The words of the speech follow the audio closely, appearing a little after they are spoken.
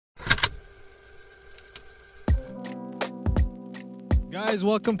Guys,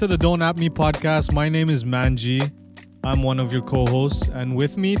 welcome to the Don't At Me podcast. My name is Manji. I'm one of your co-hosts, and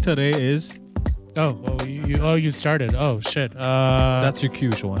with me today is... You started. Oh shit. That's your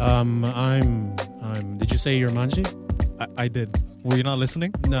cue, Sean. Did you say you're Manji? I did. Were you not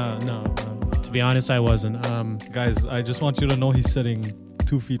listening? No. To be honest, I wasn't. Guys, I just want you to know he's sitting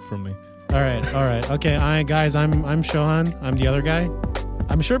 2 feet from me. All right. Okay, I'm Shohan. I'm the other guy.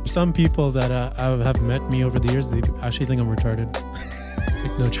 I'm sure some people that have met me over the years, they actually think I'm retarded.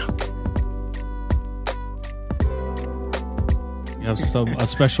 Like, no joke. You have a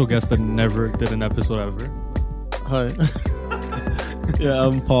special guest that never did an episode ever. Hi. Yeah,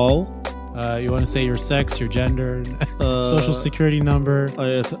 I'm Paul. You want to say your sex, your gender, social security number?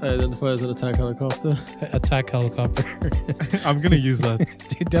 I identify as an attack helicopter. Attack helicopter. I'm going to use that.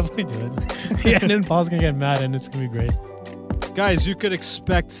 Dude, definitely do it. Yeah, and then Paul's going to get mad and it's going to be great. Guys, you could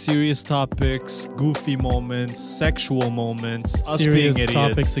expect serious topics, goofy moments, sexual moments, us serious being idiots.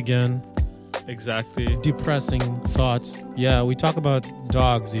 Topics again. Exactly. Depressing thoughts. Yeah, we talk about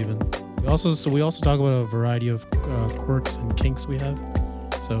dogs even. We also talk about a variety of quirks and kinks we have.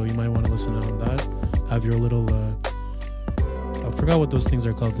 So you might want to listen on that. Have your little I forgot what those things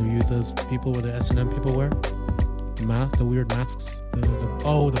are called. Those people with the S&M people wear? The weird masks.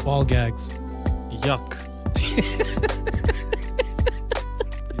 The ball gags. Yuck.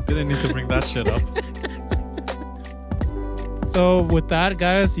 You didn't need to bring that shit up. So with that,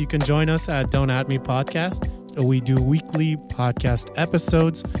 guys, you can join us at Don't At Me Podcast. We do weekly podcast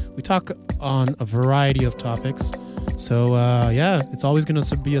episodes. We talk on a variety of topics. So, it's always going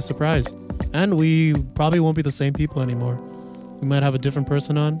to be a surprise. And we probably won't be the same people anymore. We might have a different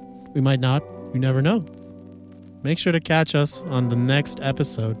person on. We might not. You never know. Make sure to catch us on the next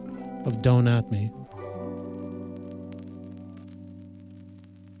episode of Don't At Me.